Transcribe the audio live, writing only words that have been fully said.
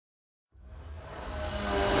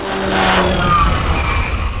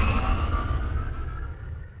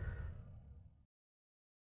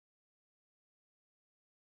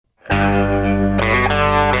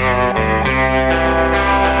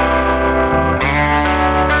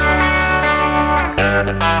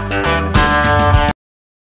Hello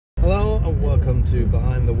and welcome to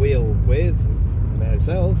Behind the Wheel with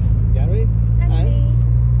myself, Gary, and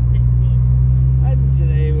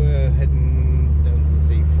today we're heading down to the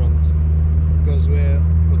seafront because we're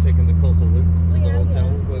taking the coastal route to the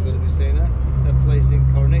hotel we're going to be staying at, a place in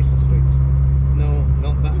Coronation Street. No,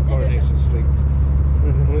 not that Coronation Street,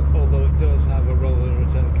 although it does have a Roller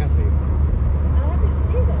Return Cafe. Oh, I didn't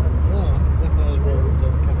see that. No, that was Roller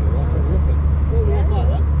Return Cafe. We'll have to look at. Well, Yeah, no,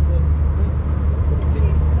 that's. Didn't see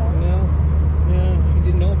it at all. No, yeah, you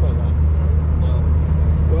didn't know about that. No.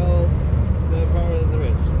 Well, apparently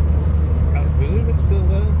there is. I presume it's still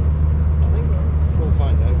there. I think we'll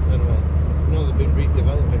find out. Anyway, you know they've been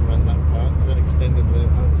redeveloping around that part, so extended the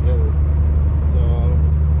House Hill. So,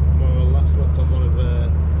 when we last looked on one of the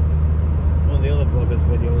other vloggers'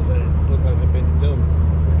 videos, it looked like they've been done,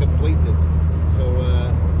 completed. So, we'll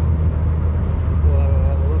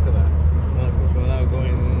have a look at that. Of course, we're now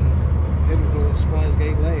heading towards Squires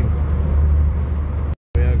Gate Lane.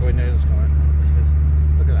 We are going down Squire.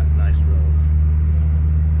 Look at that nice road.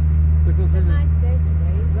 Because It's a nice day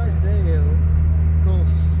today. It's a nice day. Of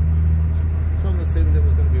course, some assumed it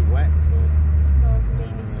was going to be wet. Well, the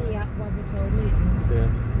BBC app weather told me it was. Yeah.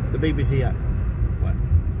 The BBC app. What?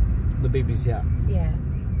 The BBC app. Yeah.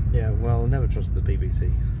 Yeah. Well, never trust the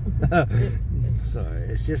BBC. Sorry,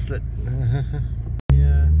 it's just that.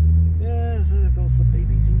 Yeah. Yes, of course the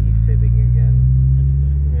BBC fibbing again.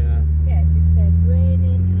 Yeah. Yes, it said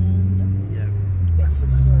raining and bits of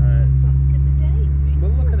sun. Let's have a look at the day. Beautiful.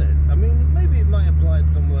 Well, look at it. I mean, maybe it might apply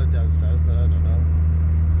somewhere down south. I don't know.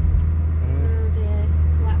 No, dear.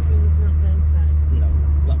 Blackpool's not down south. No,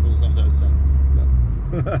 Blackpool's not down south. No.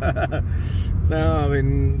 No, I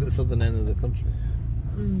mean the southern end of the country.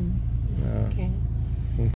 Yeah. Okay.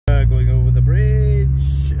 Going over the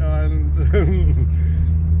bridge, and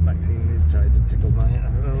Maxine is trying to tickle my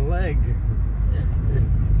leg.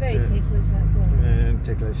 Very ticklish, that's why.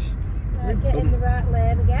 Ticklish. Get in the right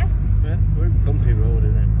lane, I guess. Yeah, we're bumpy road,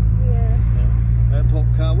 isn't it? Yeah.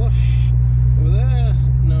 Airport car wash over there.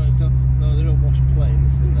 No, it's not. No, they don't wash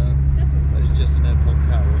planes. It's just an airport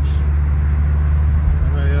car wash.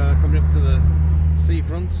 And we are coming up to the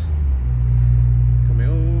seafront. Coming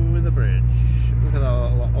over the bridge. Look at that,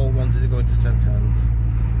 all wanted to go into St Anne's.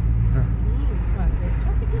 There's quite a bit of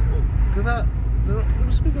traffic, isn't there? Look at that. They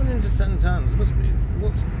must be going into St Anne's. Must be.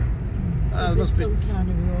 What's? There's must be some kind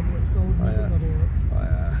of roadworks holding everybody up. Oh,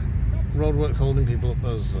 yeah. Roadwork holding people up.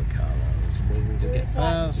 There's a car that's waiting to get Looks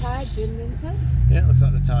past. like the tide's in, isn't it? Yeah, looks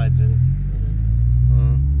like the tide's in.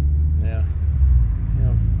 Yeah.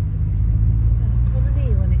 Oh, coming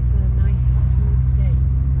here when it's a nice hot summer day.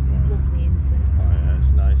 Lovely, isn't it? Oh yeah,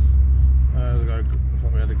 it's nice. I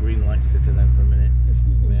thought we had a green light sitter then for a minute.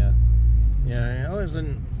 Yeah.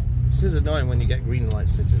 It's just annoying when you get green light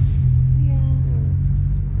sitters.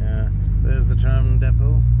 Yeah. There's the tram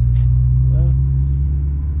depot. Well,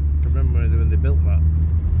 I remember when they built that.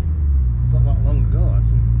 It's not that long ago,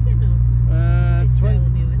 actually. Is it not? It's fairly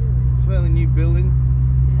new anyway. It's a fairly new building.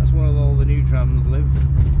 Yeah. That's where all the new trams live.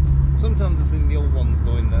 Sometimes I've seen the old ones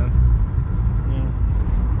going there. Yeah.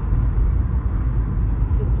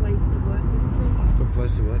 Good place to work, isn't it? Good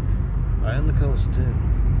place to work. Right on the coast too.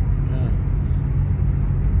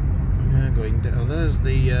 Yeah, going down. There's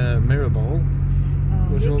the mirror ball.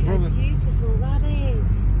 Which look will how probably beautiful that is.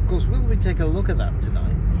 Of course, will we take a look at that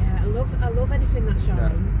tonight? Yeah, I love anything that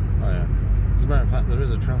shines. Yeah. Oh yeah. As a matter of fact, there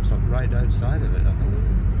is a tram stop right outside of it, I think.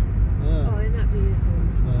 Yeah. Oh, isn't that beautiful in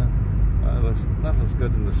the sun? That looks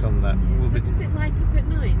good in the sun. That will so be. Does it light up at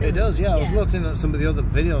night? No? It does. Yeah, I was looking at some of the other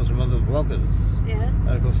videos from other vloggers. Yeah.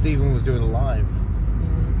 Of course, Stephen was doing a live.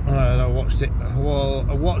 Yeah. And I watched it. Well,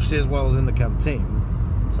 I watched it as well as in the canteen.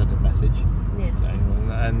 Sent a message. Yeah.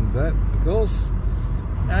 And of course.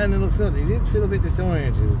 And it looks good. He did feel a bit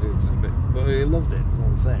disoriented a bit, but he loved it. It's all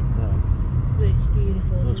the same. Yeah. Looks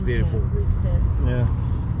beautiful. Looks beautiful. Yeah.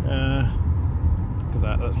 Look at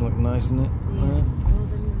that. That's looking nice, isn't it? Yeah. All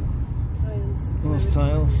them tiles. Those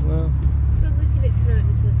tiles. We'll look at it tonight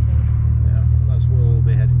until yeah. That's where we'll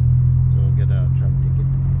be heading. So we'll get our tram ticket.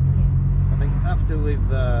 Yeah. I think after we've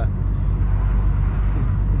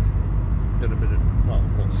done a bit of, well,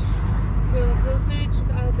 of course. We'll do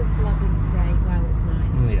all the vlogging today while it's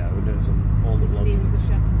nice. Yeah, we're doing all the vlogging. We can do the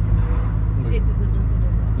shopping tomorrow. It doesn't matter,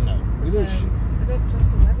 does it? No. I don't trust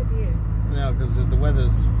the weather, do you? No, because the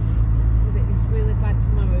weather's... If it's really bad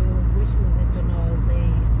tomorrow, we'll wish they'd done all the...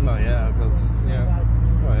 No, yeah, because... Yeah. Nice.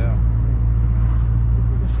 Oh, yeah. We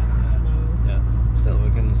can go shopping tomorrow. Yeah. Still, we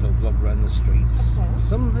can still vlog around the streets. Of course.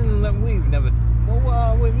 Something that we've never...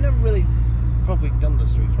 Well, we've never really properly done the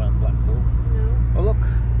streets around Blackpool. No. Oh, look.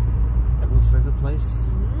 people's favourite place.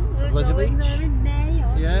 We're Pleasure going Beach. there in May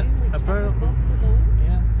or Yeah, June, apparently.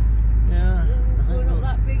 Yeah. I think going up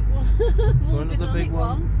that big one. going up the big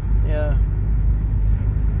one. Once. Yeah.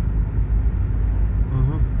 So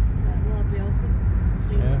they'll be open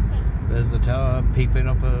soon. Yeah. There's the tower peeping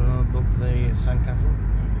up above the sandcastle.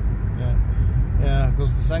 Yeah,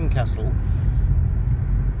 because the sandcastle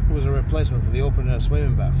was a replacement for the open air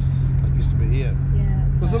swimming baths that used to be here. Yeah,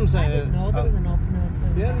 Well, some say I didn't know there was an open air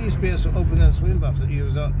swimming Yeah, bath. there used to be an open air swimming bath that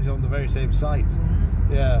was on the very same site.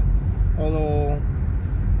 Yeah, although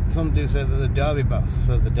some do say that the Derby baths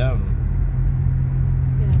further down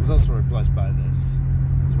was also replaced by this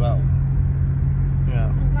as well. Yeah.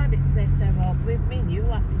 I'm glad it's this, so me and you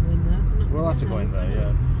will have to go in there. So not We'll have to go in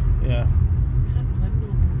there, yeah. Can't swim no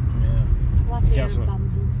more. Yeah. We'll have Can't the swim.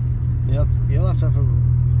 bands in. You'll have to have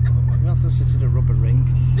you'll have to sit in a rubber ring.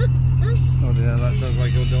 Oh dear, that sounds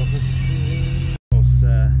like your daughter. Of course,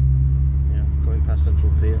 yeah, going past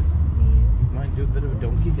Central Pier. Might do a bit of a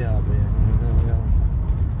donkey derby.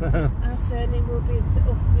 Our turning will be up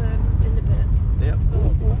in a bit. Yep.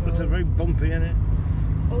 It's a very bumpy, isn't it?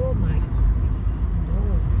 Oh my god.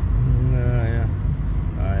 Oh.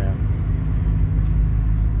 Yeah.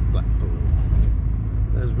 Blackpool.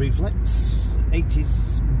 There's Reflex,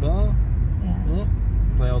 80s bar. Yeah.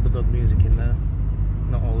 Play all the good music in there.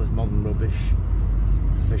 Not all this modern rubbish.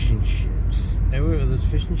 Fishing ships. Everywhere there's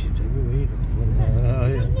fishing ships everywhere you go.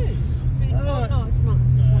 Is that new? No, it's not.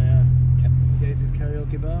 It's yeah. Captain Gator's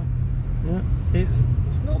karaoke bar. Yeah. It's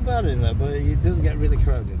not bad in there, but it does get really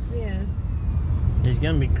crowded. Yeah. It's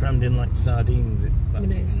going to be crammed in like sardines. I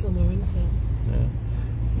mean, it's summer, isn't it? Yeah.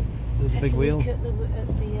 There's a big wheel. Look at the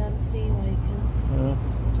sea like.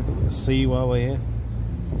 Take a look at the sea while we're here.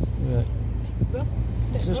 Yeah. Rough.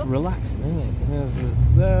 It's just relaxed, isn't it? There's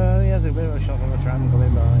a bit of a shot of a tram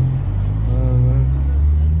coming by.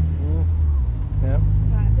 Yeah.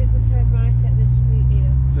 Right, I think we'll turn right at this street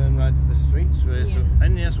here. Turn right at the streets.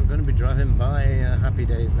 And yes, we're going to be driving by Happy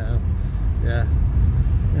Days now. Yeah.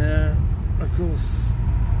 Yeah. Of course.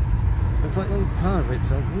 Looks like only part of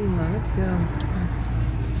it's open.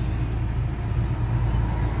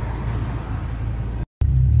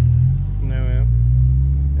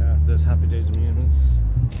 There's Happy Days Amusements.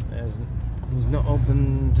 He's not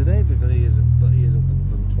open today because he is open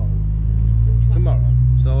from 12 tomorrow.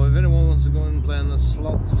 So if anyone wants to go and play on the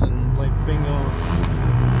slots and play bingo,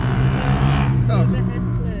 Road ahead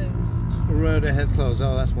closed. Road ahead closed.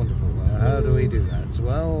 Oh, that's wonderful. How do we do that?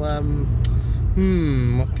 Well,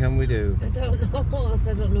 what can we do? I don't know.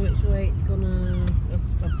 I don't know which way it's gonna. I'll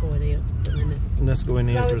just stop going here for a minute. Let's go in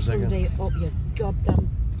here for a second. Sunday up your goddamn.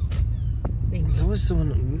 There's always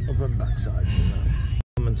someone up at backside.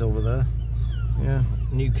 Comment over there. Yeah,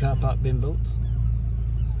 new car park being built.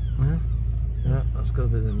 Yeah, that's going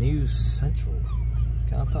to be the new central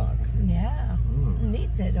car park. Yeah,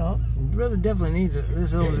 needs it though. It really definitely needs it. This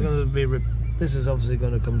is always going to be. This is obviously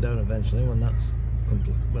going to come down eventually when that's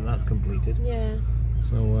completed. Yeah.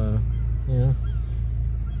 So yeah.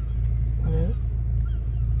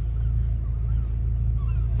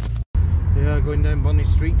 Yeah, going down Bonny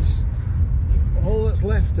Street. All that's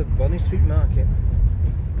left of Bonny Street Market.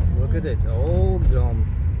 Look at it, all gone.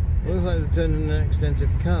 Looks like they're turning an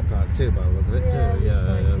extensive car park too, by the look of it too. Yeah,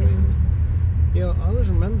 I mean, I always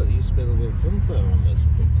remember there used to be a little film fair on this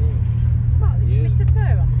big too. What? There's a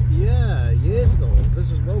fair on it? Yeah, years ago. This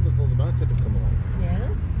was well before the market had come along.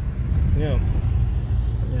 Yeah.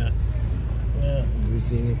 Yeah. We've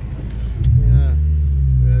seen it. Yeah.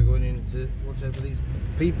 We are going in to watch out for these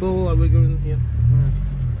people. Are we going? Yeah.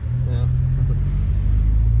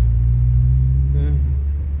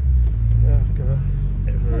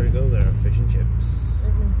 Everywhere we go there are fish and chips.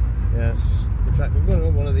 Yes. In fact, we're going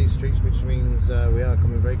up one of these streets, which means we are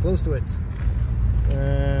coming very close to it.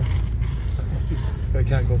 We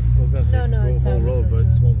can't go. I was going to say go the whole road, but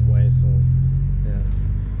it's one way, so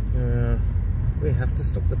yeah. We have to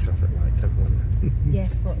stop the traffic lights, everyone.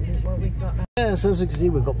 Yes, but what we've got. Yes, as you can see,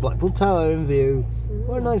 we've got Blackpool Tower in view.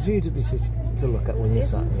 What a nice view to look at when you're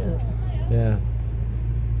sat here. Yeah.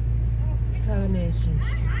 Coronation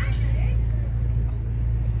Street.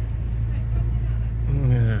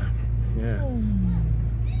 Yeah.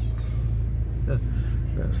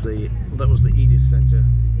 That was the Edith Centre.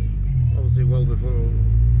 Obviously, well before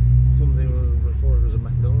it was a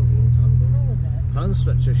McDonald's a long time ago. What was it? Pan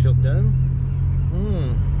Stretcher shut down. I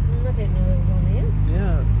didn't know there was one here.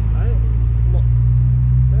 Yeah,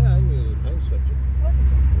 I knew there was a Pan Stretcher. What did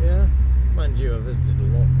you? Yeah, mind you, I visited a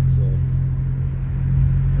lot, so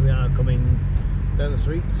we are coming down the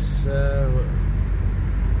street.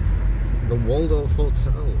 The Waldorf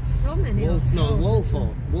Hotel. So many hotels. No, Wolf.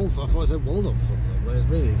 I thought I said Waldorf Hotel, but it's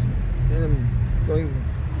really going.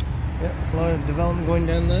 Yeah, a lot of development going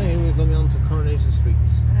down there. Here we've got me onto Coronation Street.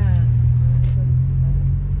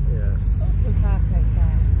 Yes. We can park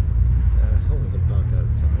outside. I hope we can park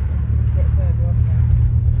outside. It's a bit further up there.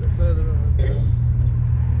 It's a bit further up. Yeah.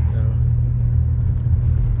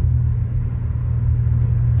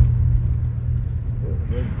 Oh,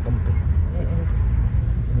 very bumpy. It is.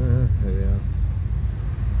 Here we are.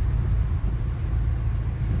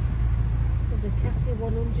 There's a cafe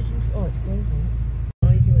 100 and... Oh, it's closing.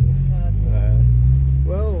 Noisy when this car's...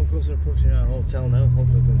 Well, of course we're approaching our hotel now.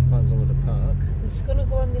 Hopefully we can find somewhere to park. I'm just going to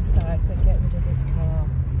go on this side and get rid of this car.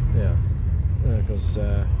 Yeah. Because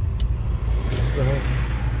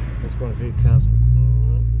there's quite a few cars.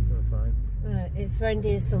 We're fine. Right, it's round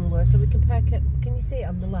here somewhere, so we can park it. Can you see it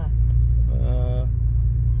on the left?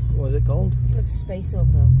 What is it called? There's space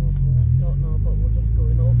over there. I'll go for that. Don't know, but we'll just go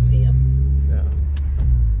in over here. Yeah.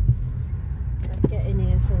 Let's get in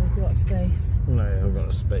here so we've got space. No, we've got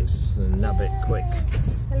a space. Nab it quick.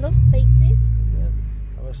 I love spaces. Yeah.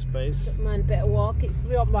 Have a space. Don't mind a bit of walk. It's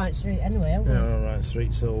we're on Wright Street anyway, aren't we? Yeah, on Wright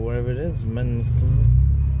Street, so wherever it is, men's club.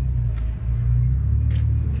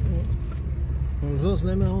 And what's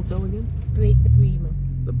the name of the hotel again? The Bremer.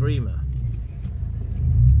 The Bremer.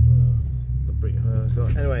 Oh, the Bremer.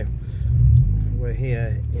 Anyway, we're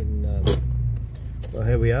here in. Well,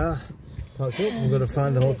 here we are. Parked up. We've got to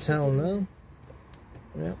find the hotel now.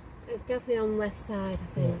 Yeah. It's definitely on the left side, I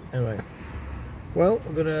think. Anyway, well,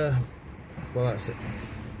 we're gonna. Well, that's it.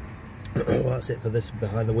 Well, that's it for this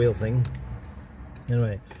behind the wheel thing.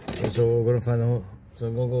 Anyway, so we're gonna find the. So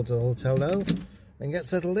we're gonna go to the hotel now and get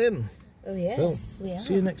settled in. Oh yes, So, we are.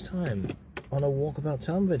 see you next time on a walkabout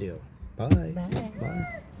town video. Bye. Bye.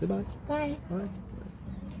 Bye. Say bye. Bye. Bye.